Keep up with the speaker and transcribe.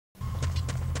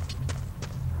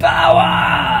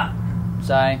Power!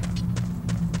 Sorry.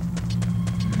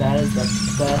 That is the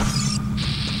best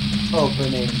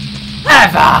opening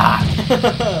ever!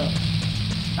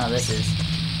 Oh, this is.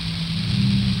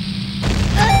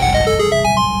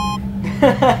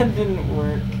 Didn't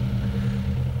work.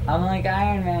 I'm like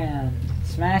Iron Man,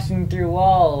 smashing through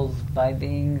walls by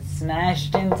being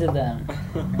smashed into them.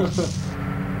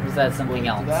 Was that something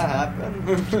else? Did that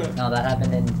happen? No, that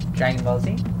happened in Dragon Ball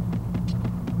Z.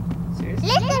 Seriously?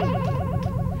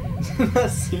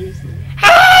 Seriously?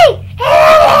 Hey!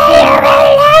 You're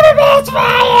running out of its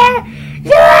fire!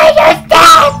 You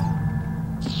understand?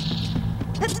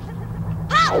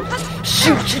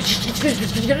 Shoot!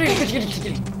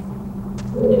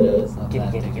 You know, it's not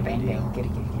that big of a deal.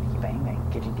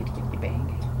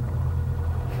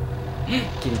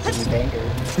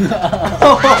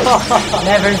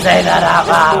 Never say that out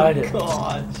loud. Oh,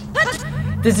 God.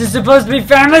 This is supposed to be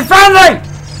family friendly!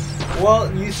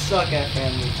 Well, you suck at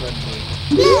family friendly.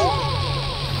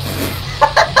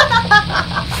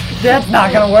 That's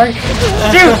not gonna work.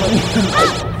 Shoot!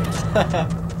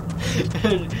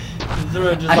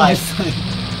 Zero just like,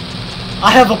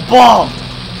 I have a bomb!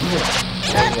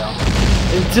 There you go.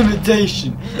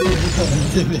 Intimidation.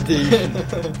 Intimidation.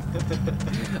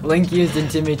 Link used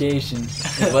intimidation.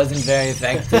 It wasn't very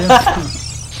effective. I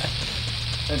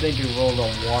think you rolled a 1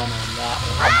 on that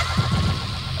one.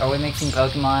 Are we mixing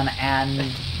Pokemon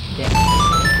and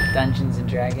Dungeons and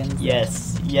Dragons?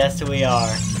 Yes, yes we are.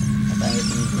 I thought you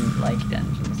didn't like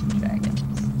Dungeons and Dragons.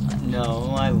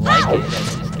 No, I like it. I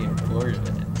just get bored of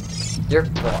it. You're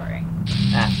boring.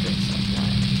 After some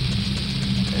time.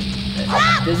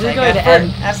 This is Like, going to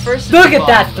end. At first, Look it's at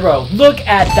that fun. throw! Look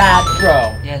at that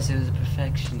throw! Yes, it was a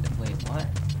perfection. Wait, what?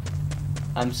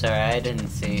 I'm sorry, I didn't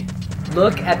see.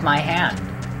 Look at my hand.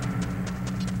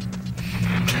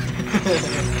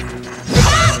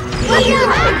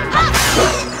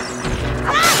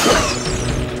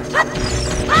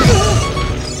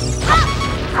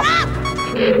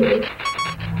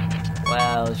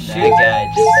 Well, shoot. That guy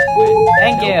just went.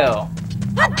 Thank you.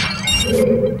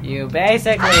 You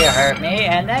basically hurt me,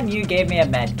 and then you gave me a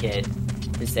med kit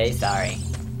to say sorry.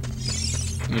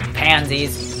 You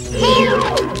pansies.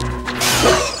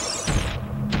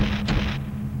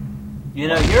 You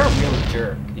know, you're a real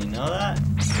jerk. Do you know that?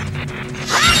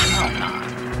 Oh, no.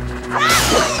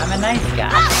 I'm a nice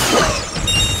guy.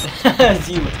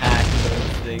 You hack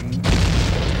those things.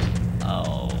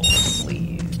 Oh,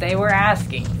 please. They were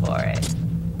asking for it.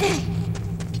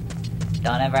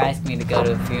 Don't ever ask me to go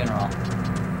to a funeral.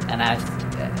 And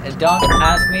don't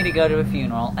ask me to go to a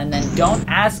funeral, and then don't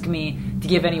ask me to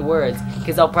give any words,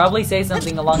 because I'll probably say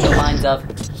something along the lines of,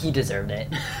 he deserved it.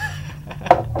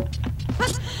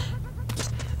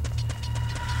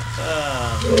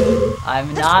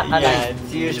 I'm not a Yeah,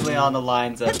 it's usually on the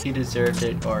lines of he deserved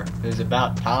it or it was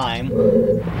about time.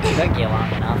 Took you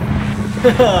long enough.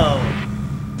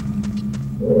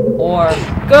 Or,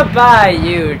 goodbye,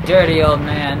 you dirty old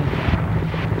man.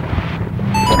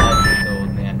 That's what the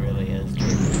old man really is.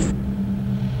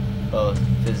 Both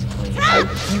physically and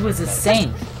He was a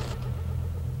saint.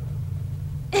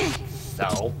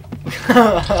 So?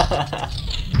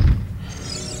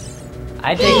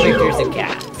 I take pictures of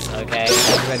cats, okay?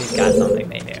 Everybody's got something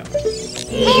they do. I've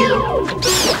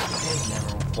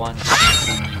never once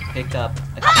seen you pick up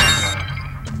a camera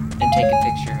and take a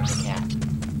picture of a cat.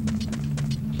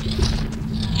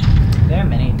 There are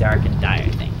many dark and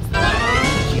dire things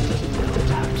that you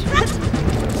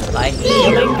about. Like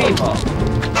killing people.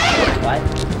 What?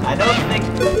 I don't think.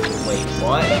 Wait,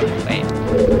 what? Wait.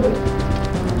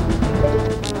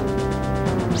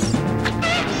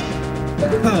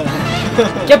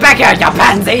 Get back here, you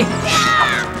pansy!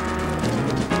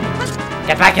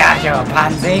 Get back here, you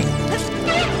pansy!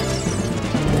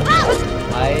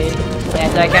 Why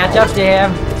can't I catch up to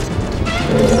him?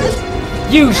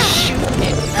 You shoot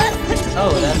him!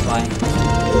 Oh, that's why.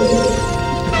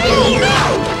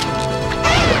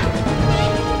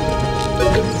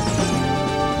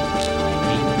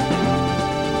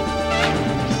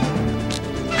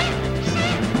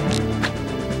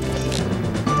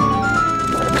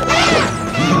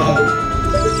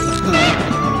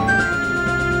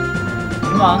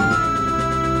 Come on.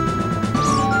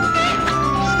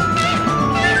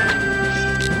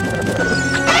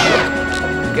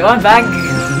 Go on back.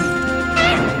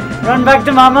 Run back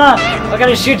to mama. I'm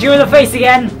gonna shoot you in the face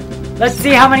again. Let's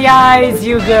see how many eyes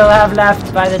you will have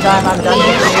left by the time I'm done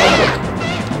with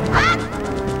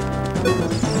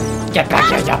you. Get back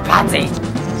here, you pansy.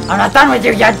 I'm not done with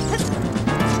you yet.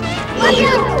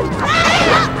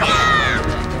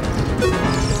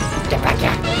 Get back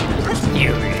here.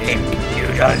 You limp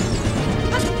noodle.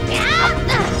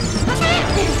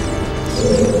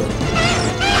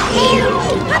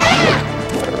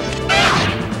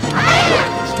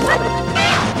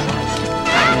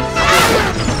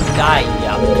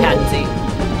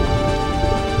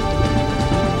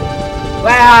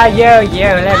 you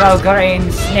little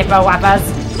green snipper whappers!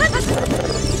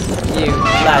 You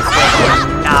plastic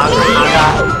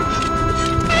knocker!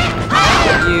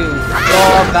 You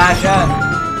floor basher!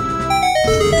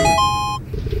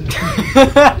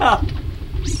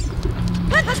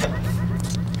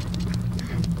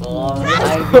 Oh, I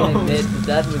can admit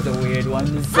that was a weird one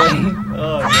to say.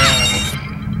 Oh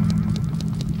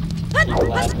no. You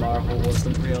glad Marvel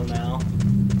wasn't real now?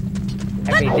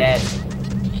 I'd be dead.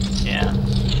 Yeah.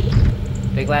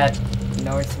 Be glad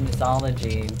Norse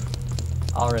mythology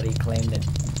already claimed it.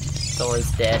 Thor's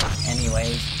dead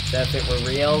anyways. So if it were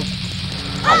real,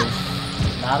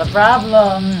 it's not a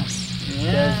problem.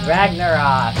 Yeah. There's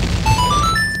Ragnarok.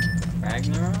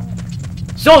 Ragnarok?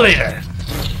 Soul Eater!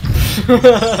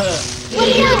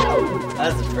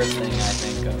 That's the first thing I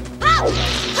think of.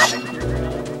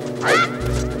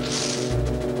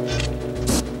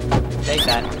 Take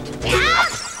that.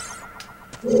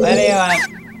 What do you want?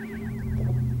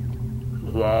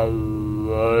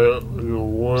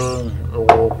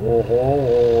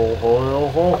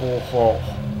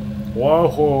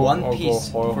 One piece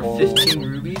for 15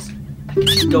 rubies? I could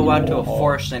just go out to a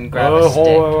forest and grab a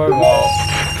stick.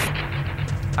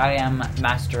 I am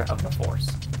master of the force.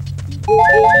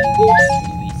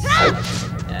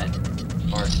 At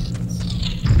bargains.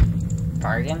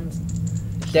 Bargains?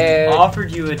 Dude,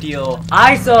 Offered you a deal.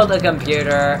 I sold a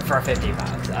computer for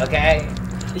 $50, okay?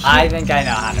 I think I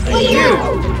know how to make it.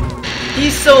 Dude! He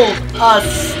sold a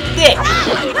stick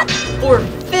for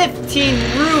 15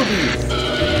 rubies!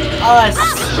 A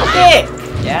stick!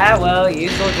 Yeah, well, you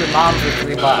sold your mom for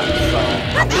 $3, so...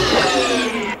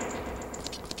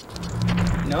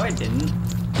 No, I didn't.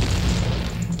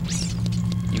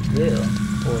 You will.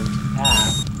 Or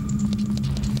have.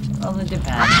 Well, it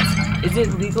depends. Is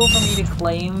it legal for me to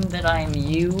claim that I'm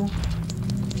you?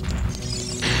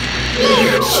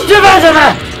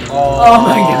 Oh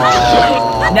my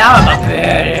god! Now I'm a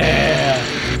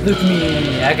better! Look at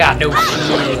me, I got no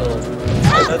shield.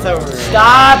 That's how we're...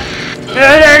 Stop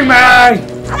hitting me!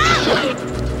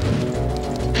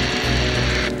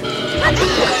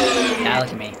 Now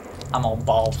look at me. I'm all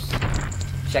balls.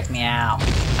 Check me out.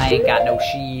 I ain't got no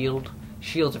shield.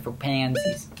 Shields are for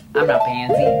pansies. I'm not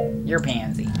pansy. You're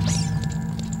pansy.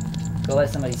 Go let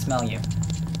somebody smell you.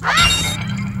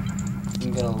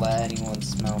 I'm gonna let anyone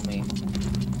smell me.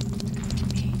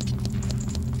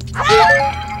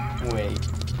 Wait.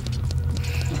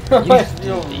 I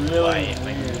feel really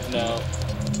weird now.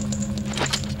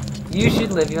 You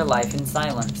should live your life in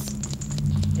silence.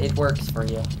 It works for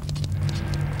you.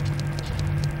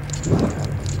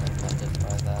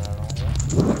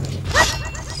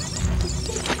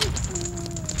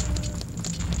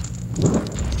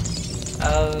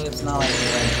 Oh, it's not like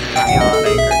you're like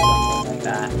biotic or something like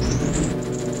that.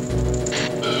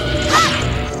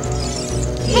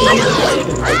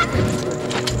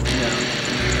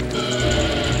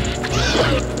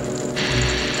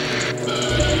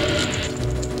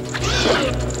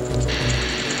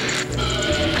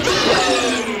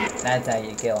 That's how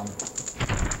you kill him.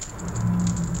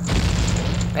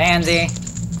 Pansy!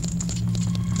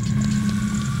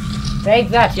 Take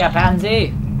that, ya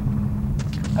pansy!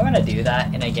 I'm gonna do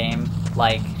that in a game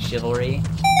like Chivalry.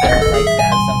 I would like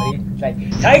stab somebody. Like,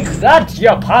 take that,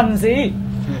 ya pansy!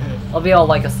 I'll be all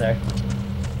like a sir.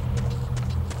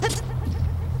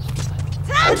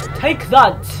 Take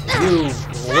that, you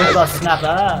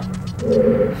whippersnapper!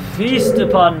 Feast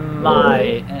upon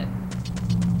my...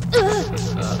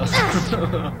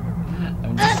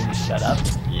 I'm just gonna shut up.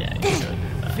 Yeah, you should do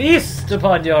that. Feast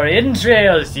upon your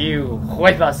entrails, you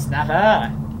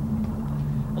whippersnapper!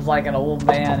 I was like an old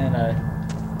man in a...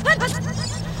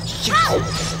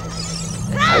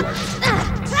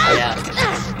 Yeah.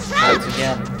 Once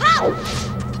again,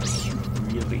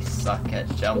 you really suck at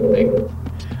jumping.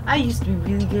 I used to be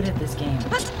really good at this game.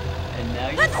 And now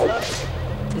you suck.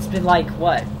 It's been like,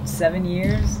 what, 7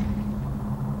 years?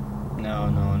 No,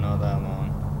 not that long.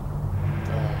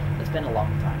 It's been a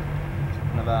long time.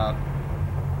 About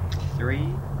 3?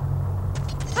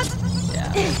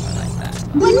 Yeah, I like that.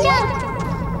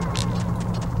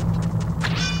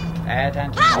 Pay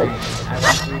attention to me. I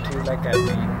want you to look at me.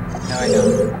 No, I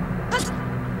don't.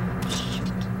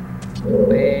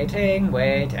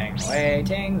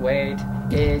 Wait.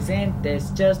 Isn't this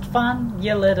just fun,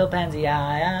 you little pansy?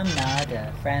 I am not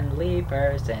a friendly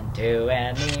person to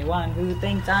anyone who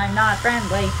thinks I'm not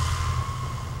friendly.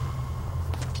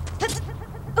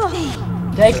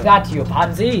 Take that, you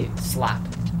pansy! Slap.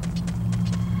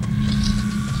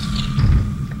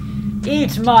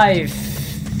 Eat my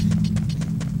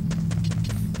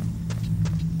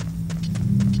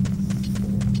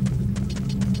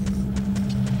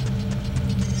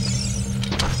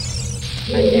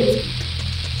I can't speak.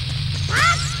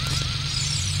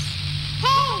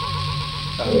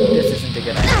 Oh, this isn't a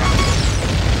good idea.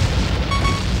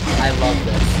 I love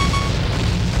this.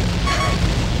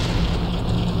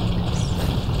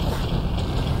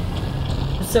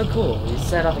 It's so cool. We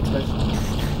set off explosions.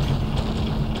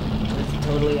 It's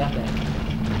totally epic.